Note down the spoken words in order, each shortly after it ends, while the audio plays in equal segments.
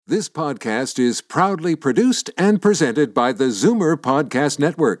This podcast is proudly produced and presented by the Zoomer Podcast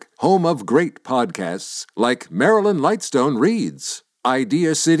Network, home of great podcasts like Marilyn Lightstone Reads,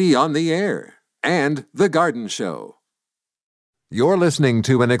 Idea City on the Air, and The Garden Show. You're listening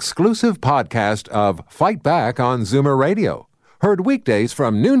to an exclusive podcast of Fight Back on Zoomer Radio, heard weekdays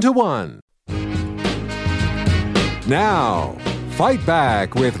from noon to 1. Now, Fight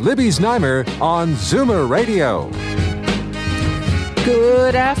Back with Libby Znaimer on Zoomer Radio.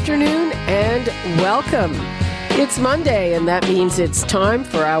 Good afternoon and welcome. It's Monday, and that means it's time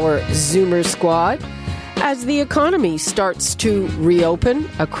for our Zoomer Squad. As the economy starts to reopen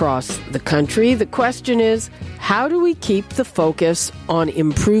across the country, the question is, how do we keep the focus on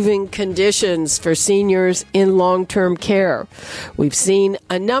improving conditions for seniors in long-term care? We've seen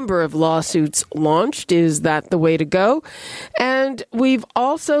a number of lawsuits launched. Is that the way to go? And we've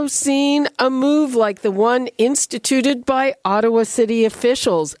also seen a move like the one instituted by Ottawa city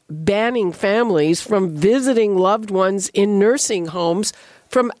officials, banning families from visiting loved ones in nursing homes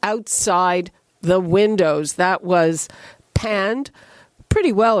from outside the windows. That was panned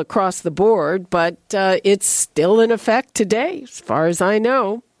pretty well across the board, but it's still in effect today, as far as I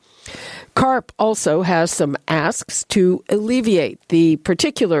know. CARP also has some asks to alleviate the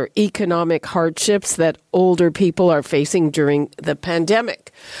particular economic hardships that older people are facing during the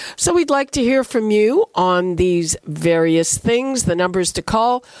pandemic. So we'd like to hear from you on these various things. The numbers to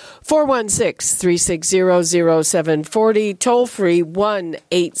call, 416-360-0740, toll-free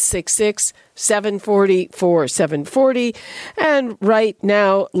 1-866-740-4740. And right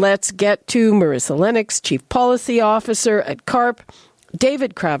now, let's get to Marissa Lennox, Chief Policy Officer at CARP,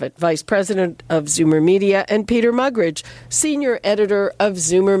 David Cravit, Vice President of Zoomer Media, and Peter Muggeridge, Senior Editor of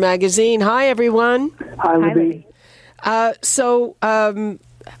Zoomer Magazine. Hi, everyone. Hi, Libby. So,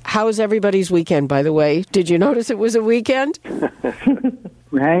 how was everybody's weekend, by the way? Did you notice it was a weekend?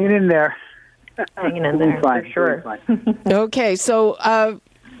 We're hanging in there. Hanging in there, for sure. Okay, so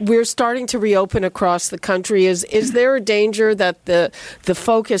we're starting to reopen across the country. Is there a danger that the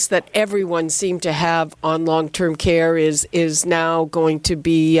focus that everyone seemed to have on long-term care is now going to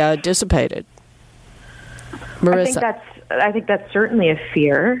be dissipated? Marissa? I think that's certainly a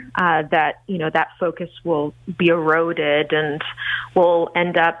fear that that focus will be eroded and we'll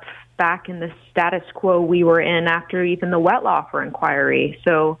end up back in the status quo we were in after even the Wettlaufer inquiry.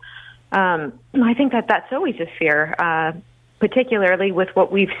 So I think that's always a fear. Particularly with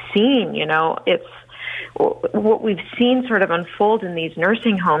what we've seen, it's what we've seen sort of unfold in these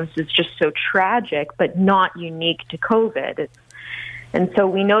nursing homes is just so tragic, but not unique to COVID. And so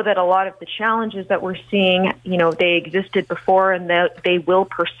we know that a lot of the challenges that we're seeing, they existed before and they will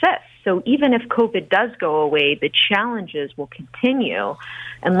persist. So even if COVID does go away, the challenges will continue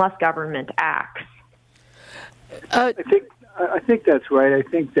unless government acts. I think that's right. I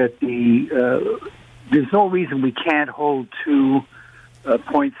think that there's no reason we can't hold two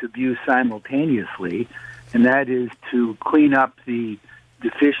points of view simultaneously, and that is to clean up the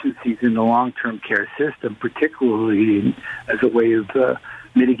deficiencies in the long-term care system, particularly as a way of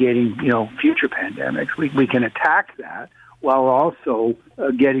mitigating, future pandemics. We can attack that while also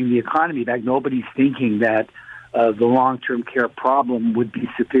getting the economy back. Nobody's thinking that the long-term care problem would be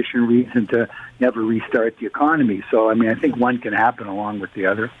sufficient reason to never restart the economy. So, I think one can happen along with the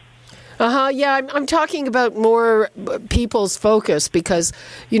other. Yeah, I'm talking about more people's focus because,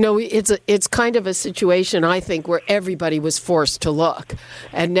 it's kind of a situation, I think, where everybody was forced to look.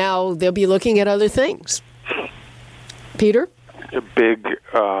 And now they'll be looking at other things. Peter? A big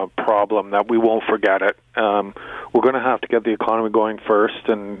problem that we won't forget it. We're going to have to get the economy going first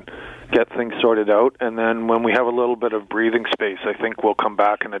and get things sorted out. And then when we have a little bit of breathing space, I think we'll come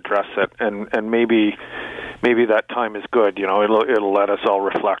back and address it. And maybe that time is good. It'll let us all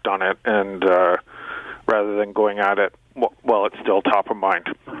reflect on it, and rather than going at it while it's still top of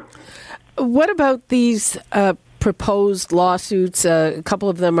mind. What about these proposed lawsuits? A couple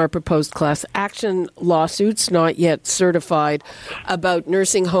of them are proposed class action lawsuits, not yet certified, about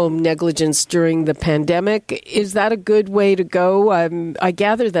nursing home negligence during the pandemic. Is that a good way to go? I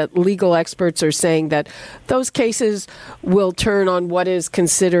gather that legal experts are saying that those cases will turn on what is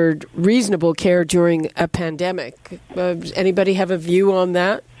considered reasonable care during a pandemic. Anybody have a view on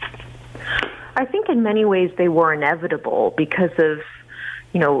that? I think in many ways they were inevitable because of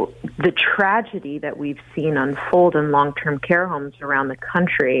the tragedy that we've seen unfold in long-term care homes around the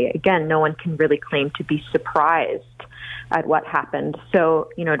country. Again, no one can really claim to be surprised at what happened. So,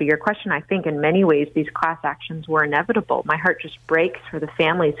 to your question, I think in many ways these class actions were inevitable. My heart just breaks for the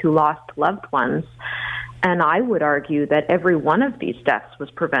families who lost loved ones. And I would argue that every one of these deaths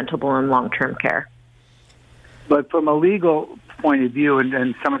was preventable in long-term care. But from a legal point of view,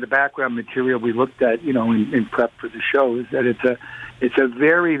 and some of the background material we looked at, in prep for the show, is that it's a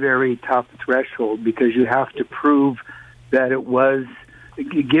very, very tough threshold, because you have to prove that it was,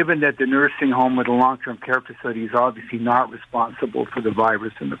 given that the nursing home or the long-term care facility is obviously not responsible for the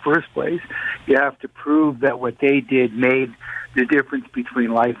virus in the first place. You have to prove that what they did made the difference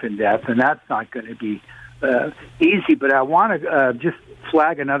between life and death, and that's not going to be easy. But I want to just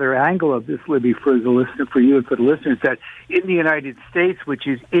flag another angle of this, Libby, for you and for the listeners, that in the United States, which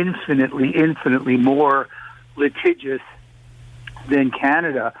is infinitely more litigious than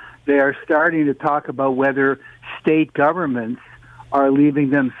Canada, they are starting to talk about whether state governments are leaving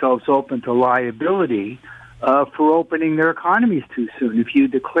themselves open to liability for opening their economies too soon. If you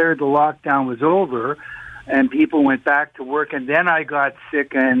declared the lockdown was over and people went back to work, and then I got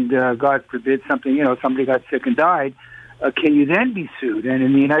sick and, God forbid, somebody got sick and died, can you then be sued? And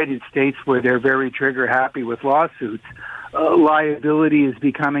in the United States, where they're very trigger happy with lawsuits, liability is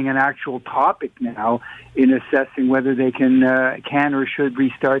becoming an actual topic now in assessing whether they can or should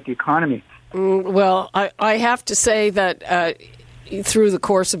restart the economy. Well, I have to say that through the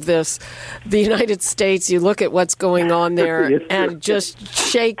course of this, the United States, you look at what's going on there and just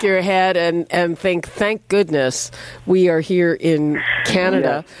shake your head and think, thank goodness we are here in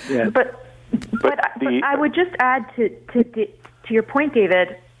Canada. Yeah. But I would just add to your point,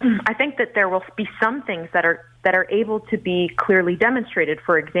 David. I think that there will be some things that are able to be clearly demonstrated.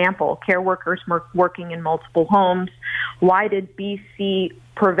 For example, care workers working in multiple homes. Why did BC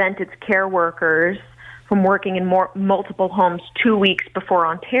prevent its care workers from working in multiple homes 2 weeks before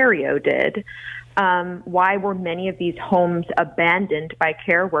Ontario did? Why were many of these homes abandoned by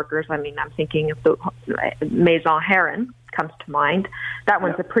care workers? I mean, I'm thinking of the Maison Heron comes to mind. That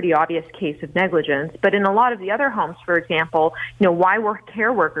one's a pretty obvious case of negligence. But in a lot of the other homes, for example, why were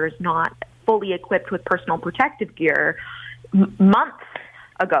care workers not fully equipped with personal protective gear months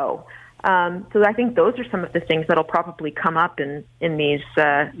ago? So I think those are some of the things that'll probably come up in these.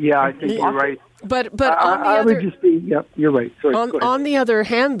 I think you're right. But you're right. Sorry, on the other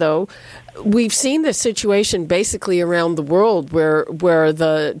hand, though, we've seen this situation basically around the world where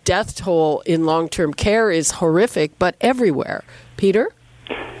the death toll in long-term care is horrific, but everywhere. Peter?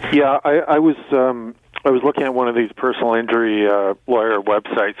 Yeah, I was looking at one of these personal injury lawyer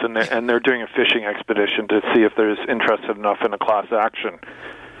websites, and they're doing a fishing expedition to see if there's interested enough in a class action.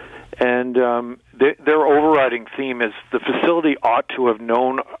 And their overriding theme is the facility ought to have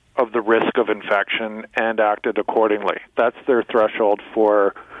known of the risk of infection and acted accordingly. That's their threshold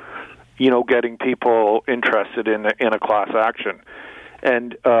for, getting people interested in a class action.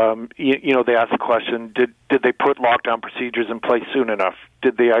 And they ask the question: Did they put lockdown procedures in place soon enough?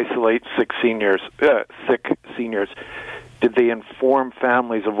 Did they isolate sick seniors? Did they inform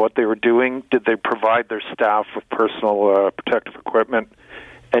families of what they were doing? Did they provide their staff with personal protective equipment?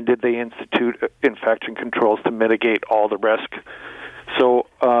 And did they institute infection controls to mitigate all the risk? So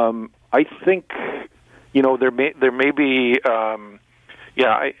I think, there may be,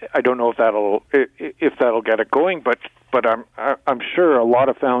 I don't know if that'll get it going, but I'm sure a lot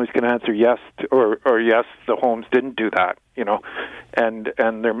of families can answer yes or yes, the homes didn't do that, and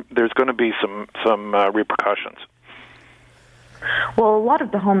there's going to be some repercussions. Well, a lot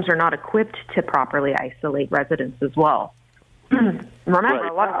of the homes are not equipped to properly isolate residents as well. Remember,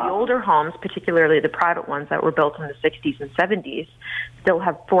 a lot of the older homes, particularly the private ones that were built in the 60s and 70s, still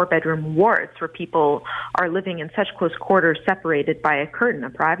have 4-bedroom wards where people are living in such close quarters separated by a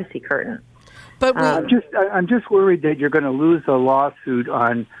privacy curtain. But I'm just worried that you're going to lose a lawsuit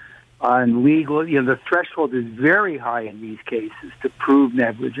on legal. The threshold is very high in these cases to prove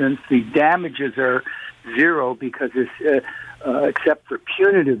negligence. The damages are zero because it's except for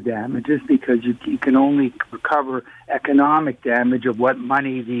punitive damages, because you can only recover economic damage of what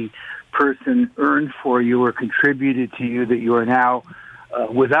money the person earned for you or contributed to you that you are now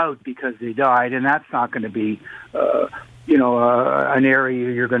without because they died, and that's not going to be an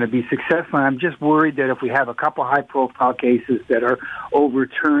area you're going to be successful in. I'm just worried that if we have a couple high-profile cases that are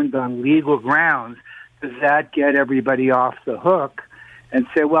overturned on legal grounds, does that get everybody off the hook and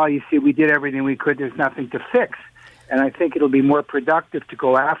say, well, you see, we did everything we could, there's nothing to fix? And I think it'll be more productive to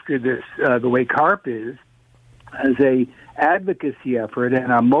go after this the way CARP is, as a advocacy effort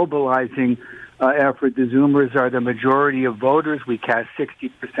and a mobilizing effort. The Zoomers are the majority of voters. We cast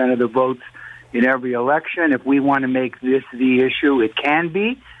 60% of the votes in every election. If we want to make this the issue, it can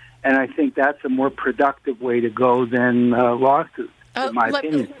be. And I think that's a more productive way to go than lawsuits. in my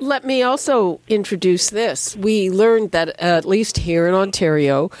opinion. Let me also introduce this. We learned that, at least here in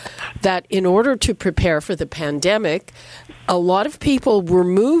Ontario, that in order to prepare for the pandemic, a lot of people were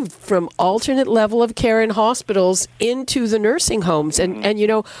moved from alternate level of care in hospitals into the nursing homes. And you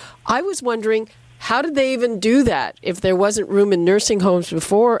know, I was wondering, how did they even do that if there wasn't room in nursing homes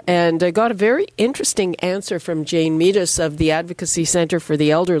before? And I got a very interesting answer from Jane Meadus of the Advocacy Centre for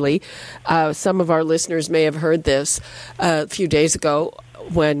the Elderly. Some of our listeners may have heard this a few days ago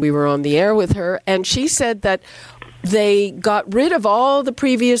when we were on the air with her. And she said that they got rid of all the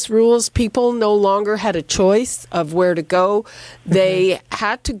previous rules. People no longer had a choice of where to go. They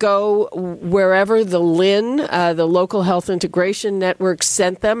had to go wherever the LHIN, the Local Health Integration Network,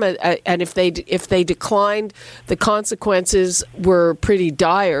 sent them. And if they declined, the consequences were pretty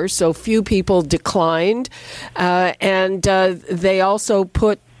dire. So few people declined. And they also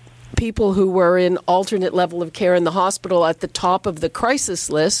put people who were in alternate level of care in the hospital at the top of the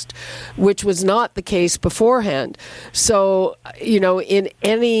crisis list, which was not the case beforehand. So, you know, in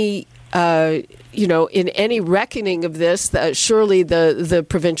any reckoning of this, surely the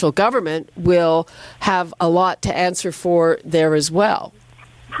provincial government will have a lot to answer for there as well.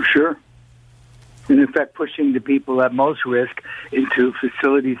 For sure. And in fact, pushing the people at most risk into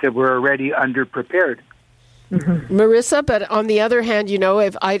facilities that were already underprepared. Marissa, but on the other hand, you know,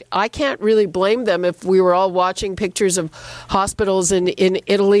 if I can't really blame them if we were all watching pictures of hospitals in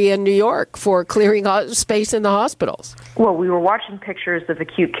Italy and New York for clearing space in the hospitals. Well, we were watching pictures of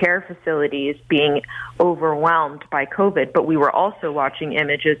acute care facilities being overwhelmed by COVID, but we were also watching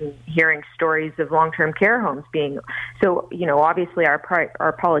images and hearing stories of long-term care homes being. So, you know, obviously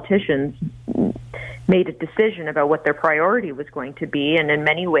our politicians made a decision about what their priority was going to be, and in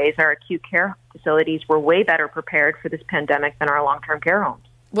many ways our acute care facilities were way better prepared for this pandemic than our long-term care homes.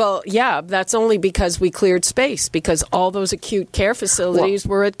 Well, yeah, that's only because we cleared space, because all those acute care facilities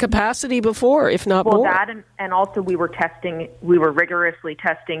were at capacity before, if not more. Well, that and also we were rigorously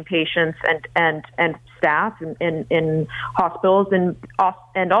testing patients and staff in hospitals,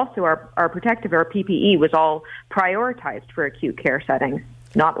 and also our protective, our PPE was all prioritized for acute care settings,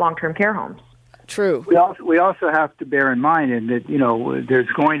 not long-term care homes. True. We also have to bear in mind that, you know, there's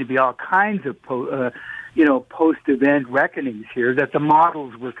going to be all kinds of post-event reckonings here, that the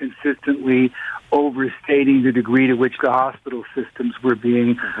models were consistently overstating the degree to which the hospital systems were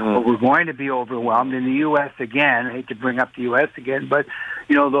being were going to be overwhelmed. In the U.S. again, I hate to bring up the U.S. again, but,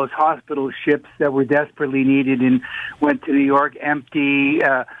 you know, those hospital ships that were desperately needed and went to New York empty,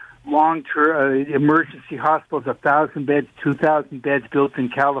 long-term emergency hospitals, 1,000 beds, 2,000 beds built in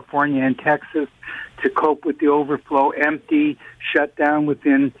California and Texas to cope with the overflow, empty, shut down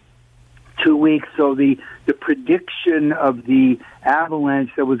within 2 weeks. So the prediction of the avalanche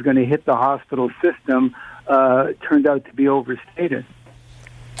that was going to hit the hospital system turned out to be overstated.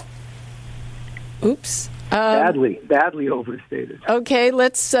 Oops. Badly overstated. Okay,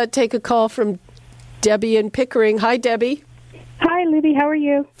 let's take a call from Debbie in Pickering. Hi, Debbie. Hi, Libby. How are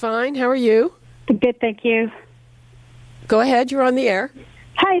you? Fine. How are you? Good, thank you. Go ahead. You're on the air.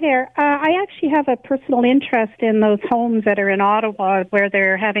 Hi there. I actually have a personal interest in those homes that are in Ottawa where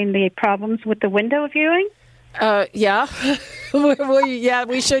they're having the problems with the window viewing. Yeah. Well, yeah,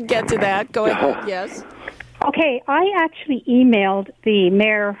 we should get to that. Go ahead. Yes. Okay. I actually emailed the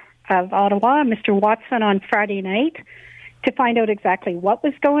mayor of Ottawa, Mr. Watson, on Friday night to find out exactly what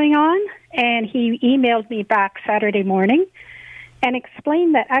was going on. And he emailed me back Saturday morning and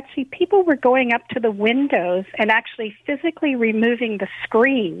explained that actually people were going up to the windows and actually physically removing the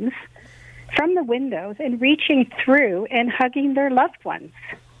screens from the windows and reaching through and hugging their loved ones.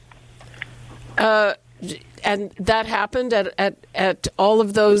 And that happened at all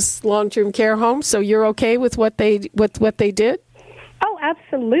of those long-term care homes. So you're okay with what they did? Oh,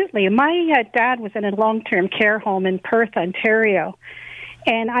 absolutely. My dad was in a long-term care home in Perth, Ontario.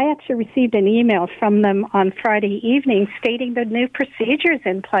 And I actually received an email from them on Friday evening stating the new procedures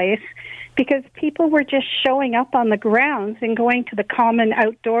in place because people were just showing up on the grounds and going to the common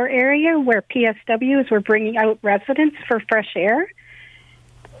outdoor area where PSWs were bringing out residents for fresh air.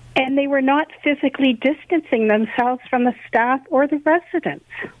 And they were not physically distancing themselves from the staff or the residents.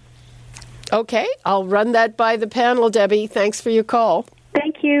 Okay, I'll run that by the panel, Debbie. Thanks for your call.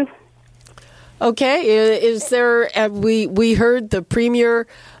 Thank you. Okay, is there, we heard the Premier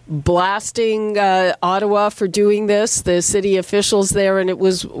blasting Ottawa for doing this, the city officials there, and it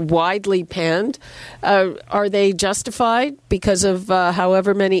was widely panned. Are they justified because of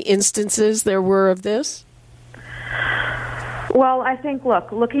however many instances there were of this? Well, I think,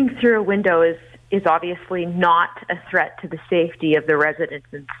 looking through a window is obviously not a threat to the safety of the residents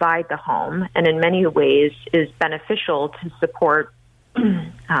inside the home, and in many ways is beneficial to support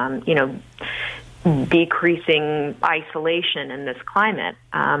decreasing isolation in this climate.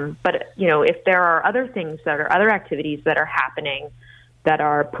 But if there are other things other activities that are happening that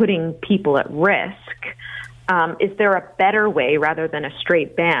are putting people at risk, is there a better way rather than a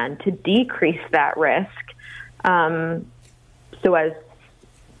straight ban to decrease that risk, so as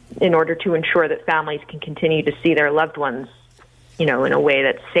in order to ensure that families can continue to see their loved ones, in a way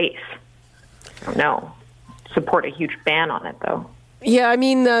that's safe? I don't know. Support a huge ban on it, though. Yeah, I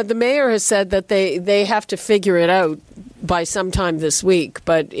mean, the mayor has said that they have to figure it out by sometime this week,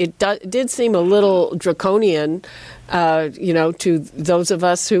 but it did seem a little draconian, to those of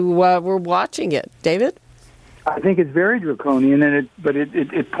us who were watching it. David? I think it's very draconian, but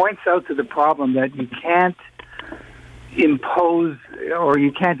it points out to the problem that you can't impose or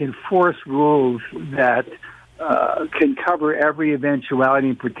you can't enforce rules that can cover every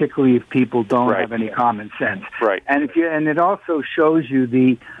eventuality, particularly if people don't have any common sense. Right. And it also shows you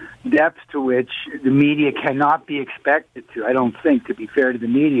the depth to which the media cannot be expected to, I don't think, to be fair to the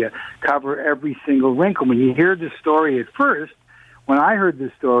media, cover every single wrinkle. When you hear the story at first, when I heard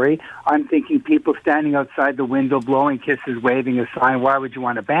the story, I'm thinking people standing outside the window, blowing kisses, waving a sign. Why would you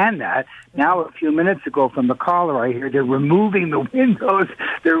want to ban that? Now, a few minutes ago from the caller, I hear they're removing the windows.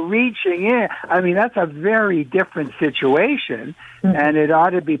 They're reaching in. I mean, that's a very different situation, and it ought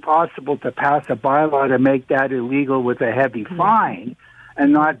to be possible to pass a bylaw to make that illegal with a heavy fine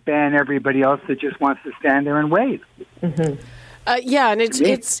and not ban everybody else that just wants to stand there and wave. And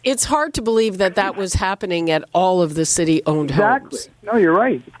it's hard to believe that was happening at all of the city-owned homes. No, you're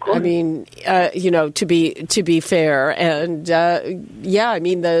right. Of course. I mean, to be fair, and I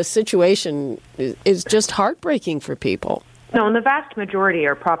mean, the situation is just heartbreaking for people. No, and the vast majority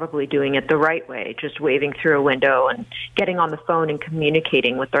are probably doing it the right way, just waving through a window and getting on the phone and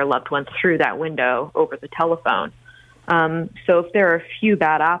communicating with their loved ones through that window over the telephone. So if there are a few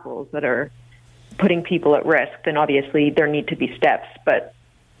bad apples that are putting people at risk, then obviously there need to be steps. But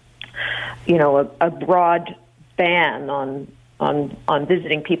a broad ban on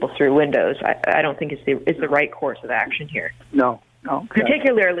visiting people through windows, I don't think is the right course of action here. No.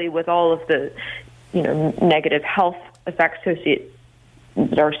 Particularly with all of the negative health effects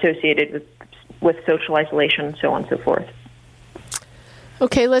that are associated with social isolation and so on and so forth.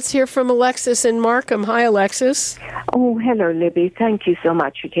 Okay, let's hear from Alexis in Markham. Hi, Alexis. Oh, hello, Libby. Thank you so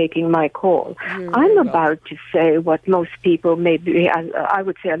much for taking my call. I'm about to say what most people maybe, I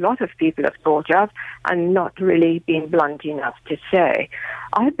would say a lot of people have thought of and not really been blunt enough to say.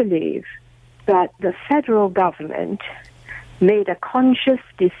 I believe that the federal government made a conscious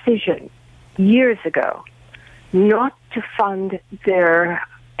decision years ago not to fund their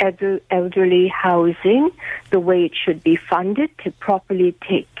elderly housing the way it should be funded, to properly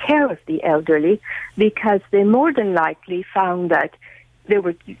take care of the elderly, because they more than likely found that they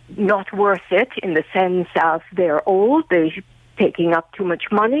were not worth it in the sense of they're old, they're taking up too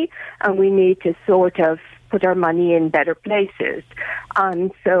much money, and we need to sort of put our money in better places.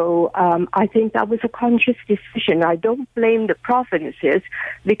 And so I think that was a conscious decision. I don't blame the provinces,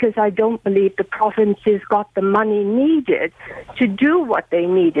 because I don't believe the provinces got the money needed to do what they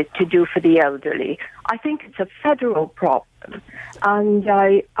needed to do for the elderly. I think it's a federal problem. And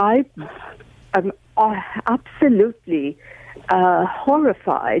I am absolutely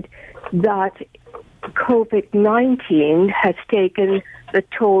horrified that COVID-19 has taken the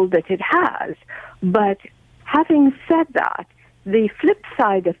toll that it has. But having said that, the flip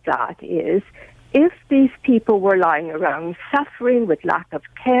side of that is, if these people were lying around suffering with lack of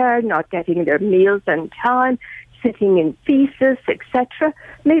care, not getting their meals on time, sitting in feces, etc.,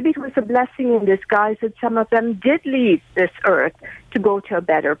 maybe it was a blessing in disguise that some of them did leave this earth to go to a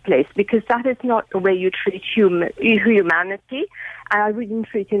better place, because that is not the way you treat humanity. I wouldn't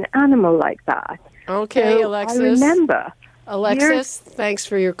treat an animal like that. Okay, so Alexis. I remember. Alexis, thanks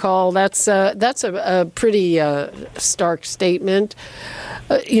for your call. That's a pretty stark statement.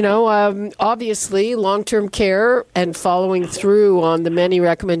 Obviously, long-term care and following through on the many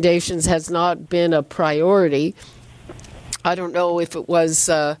recommendations has not been a priority. I don't know if it was,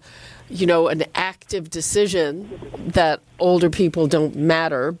 an active decision that older people don't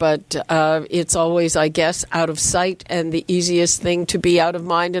matter, but it's always, I guess, out of sight and the easiest thing to be out of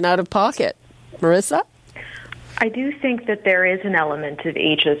mind and out of pocket. Marissa? I do think that there is an element of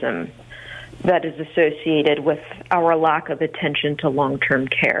ageism that is associated with our lack of attention to long-term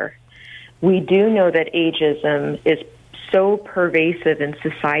care. We do know that ageism is so pervasive in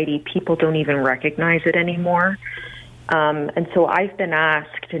society, people don't even recognize it anymore. And so I've been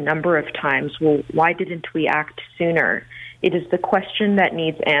asked a number of times, well, why didn't we act sooner? It is the question that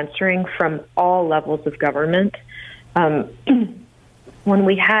needs answering from all levels of government. when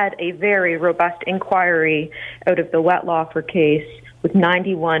we had a very robust inquiry out of the Wettlaufer case with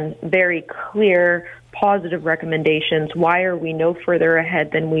 91 very clear, positive recommendations, why are we no further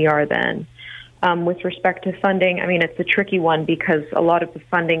ahead than we are then? With respect to funding, I mean, it's a tricky one because a lot of the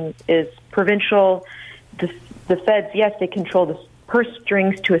funding is provincial. The feds, yes, they control the purse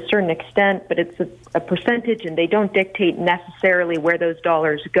strings to a certain extent, but it's a percentage, and they don't dictate necessarily where those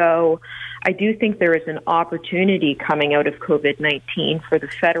dollars go. I do think there is an opportunity coming out of COVID-19 for the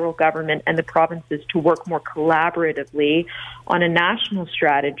federal government and the provinces to work more collaboratively on a national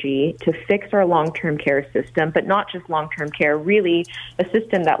strategy to fix our long-term care system, but not just long-term care, really a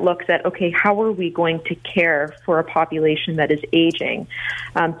system that looks at, okay, how are we going to care for a population that is aging?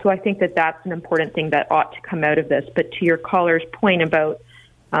 So I think that that's an important thing that ought to come out of this. But to your caller's point about,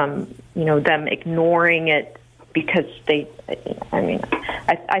 them ignoring it because I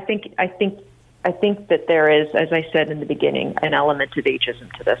think that there is, as I said in the beginning, an element of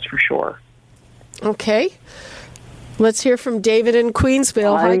ageism to this for sure. Okay. Let's hear from David in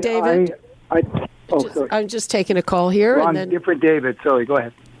Queensville. Hi, David. I'm just taking a call here. Wrong, different David. Sorry, go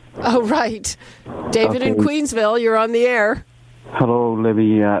ahead. Oh, right. David in Queensville, you're on the air. Hello,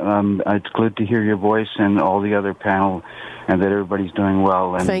 Libby. It's good to hear your voice and all the other panel, and that everybody's doing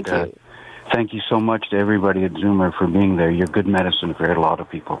well. And thank you. Thank you so much to everybody at Zoomer for being there. You're good medicine for a lot of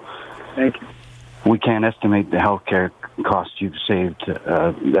people. Thank you. We can't estimate the healthcare costs you've saved.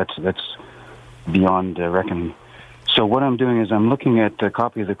 That's beyond reckoning. So what I'm doing is I'm looking at a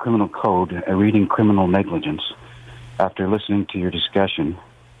copy of the criminal code, reading criminal negligence, after listening to your discussion.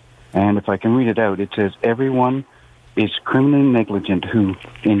 And if I can read it out, it says, everyone is criminally negligent who,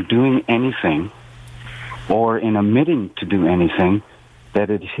 in doing anything or in omitting to do anything that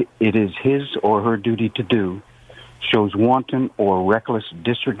it is his or her duty to do, shows wanton or reckless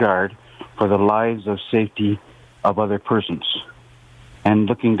disregard for the lives of safety of other persons. And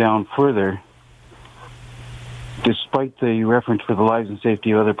looking down further, despite the reference for the lives and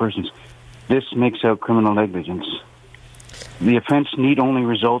safety of other persons, this makes out criminal negligence. The offense need only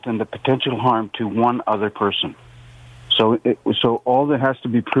result in the potential harm to one other person. So all that has to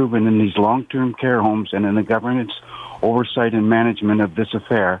be proven in these long-term care homes and in the government's oversight and management of this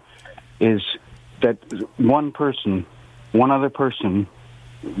affair is that one other person,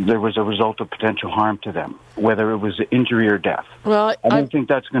 there was a result of potential harm to them, whether it was injury or death. Well, I don't think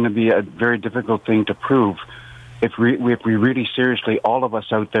that's going to be a very difficult thing to prove if we really seriously, all of us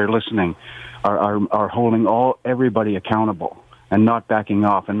out there listening, are holding everybody accountable and not backing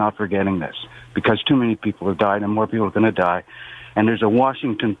off and not forgetting this, because too many people have died and more people are going to die. And there's a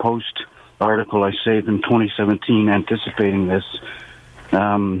Washington Post article I saved in 2017 anticipating this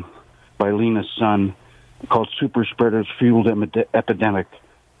by Lena's son called Super Spreaders Fueled Epidemic.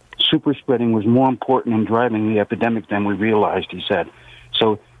 Super spreading was more important in driving the epidemic than we realized, he said.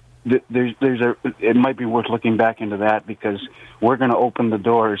 So it might be worth looking back into that, because we're going to open the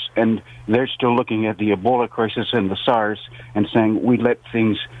doors, and they're still looking at the Ebola crisis and the SARS and saying we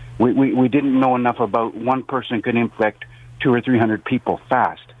didn't know enough about one person could infect 200 or 300 people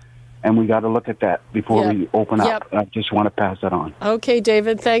fast. And we got to look at that before we open up. I just want to pass that on. Okay,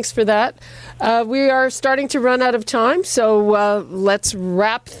 David, thanks for that. We are starting to run out of time, so let's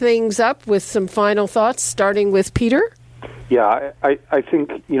wrap things up with some final thoughts, starting with Peter. Yeah, I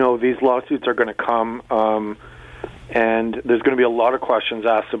think, these lawsuits are going to come, and there's going to be a lot of questions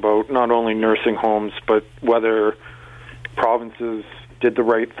asked about not only nursing homes, but whether provinces did the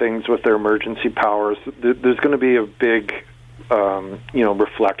right things with their emergency powers. There's going to be a big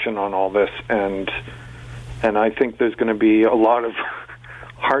reflection on all this, and I think there's going to be a lot of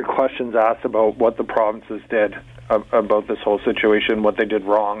hard questions asked about what the provinces did about this whole situation, what they did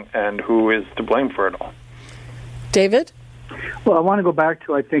wrong, and who is to blame for it all. David? Well, I want to go back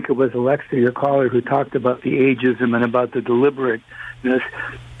to, I think it was Alexa, your caller, who talked about the ageism and about the deliberateness.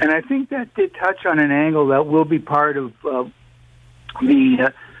 And I think that did touch on an angle that will be part of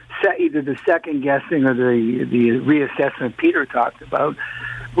either the second guessing or the reassessment Peter talked about,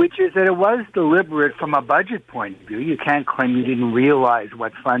 which is that it was deliberate from a budget point of view. You can't claim you didn't realize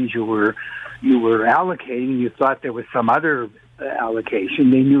what funds you were allocating. You thought there was some other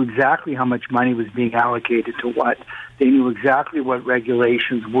allocation. They knew exactly how much money was being allocated to what. They knew exactly what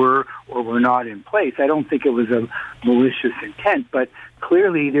regulations were or were not in place. I don't think it was a malicious intent, but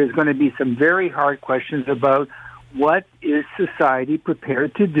clearly there's going to be some very hard questions about what is society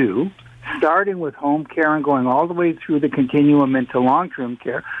prepared to do, starting with home care and going all the way through the continuum into long-term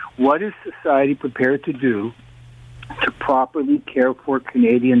care. What is society prepared to do to properly care for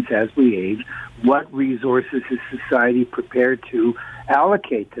Canadians as we age? What resources is society prepared to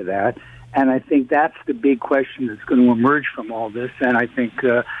allocate to that? And I think that's the big question that's going to emerge from all this. And I think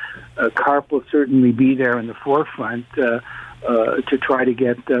CARP will certainly be there in the forefront to try to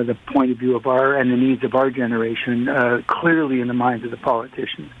get the point of view of our and the needs of our generation clearly in the minds of the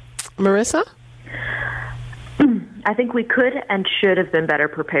politicians. Marissa? I think we could and should have been better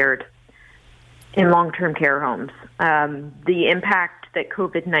prepared in long-term care homes. The impact that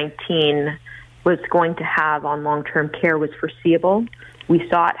COVID-19 was going to have on long-term care was foreseeable. We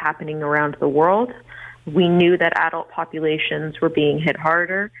saw it happening around the world. We knew that adult populations were being hit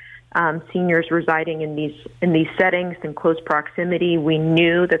harder. Seniors residing in these settings in close proximity. We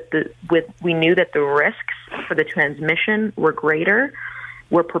knew that the risks for the transmission were greater.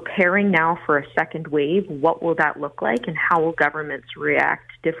 We're preparing now for a second wave. What will that look like, and how will governments react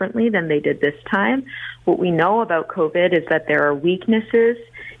differently than they did this time? What we know about COVID is that there are weaknesses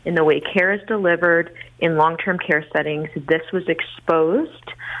in the way care is delivered in long-term care settings. This was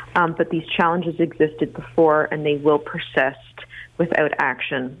exposed, but these challenges existed before, and they will persist without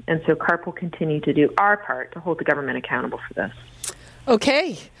action. And so CARP will continue to do our part to hold the government accountable for this.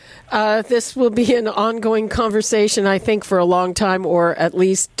 Okay. This will be an ongoing conversation, I think, for a long time, or at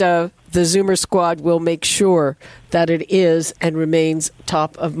least the Zoomer Squad will make sure that it is and remains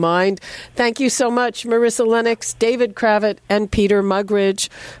top of mind. Thank you so much, Marissa Lennox, David Cravit, and Peter Muggeridge.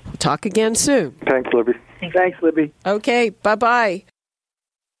 We'll talk again soon. Thanks, Libby. Thanks, Libby. Okay, bye-bye.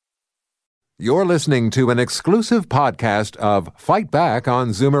 You're listening to an exclusive podcast of Fight Back on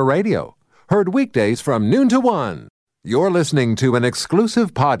Zoomer Radio. Heard weekdays from noon to 1. You're listening to an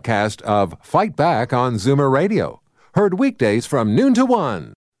exclusive podcast of Fight Back on Zoomer Radio. Heard weekdays from noon to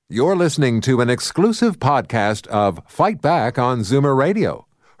 1. You're listening to an exclusive podcast of Fight Back on Zoomer Radio.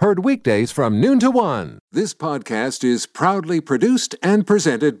 Heard weekdays from noon to 1. This podcast is proudly produced and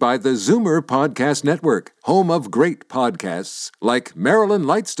presented by the Zoomer Podcast Network, home of great podcasts like Marilyn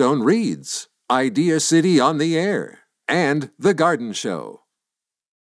Lightstone Reads, Idea City on the Air, and The Garden Show.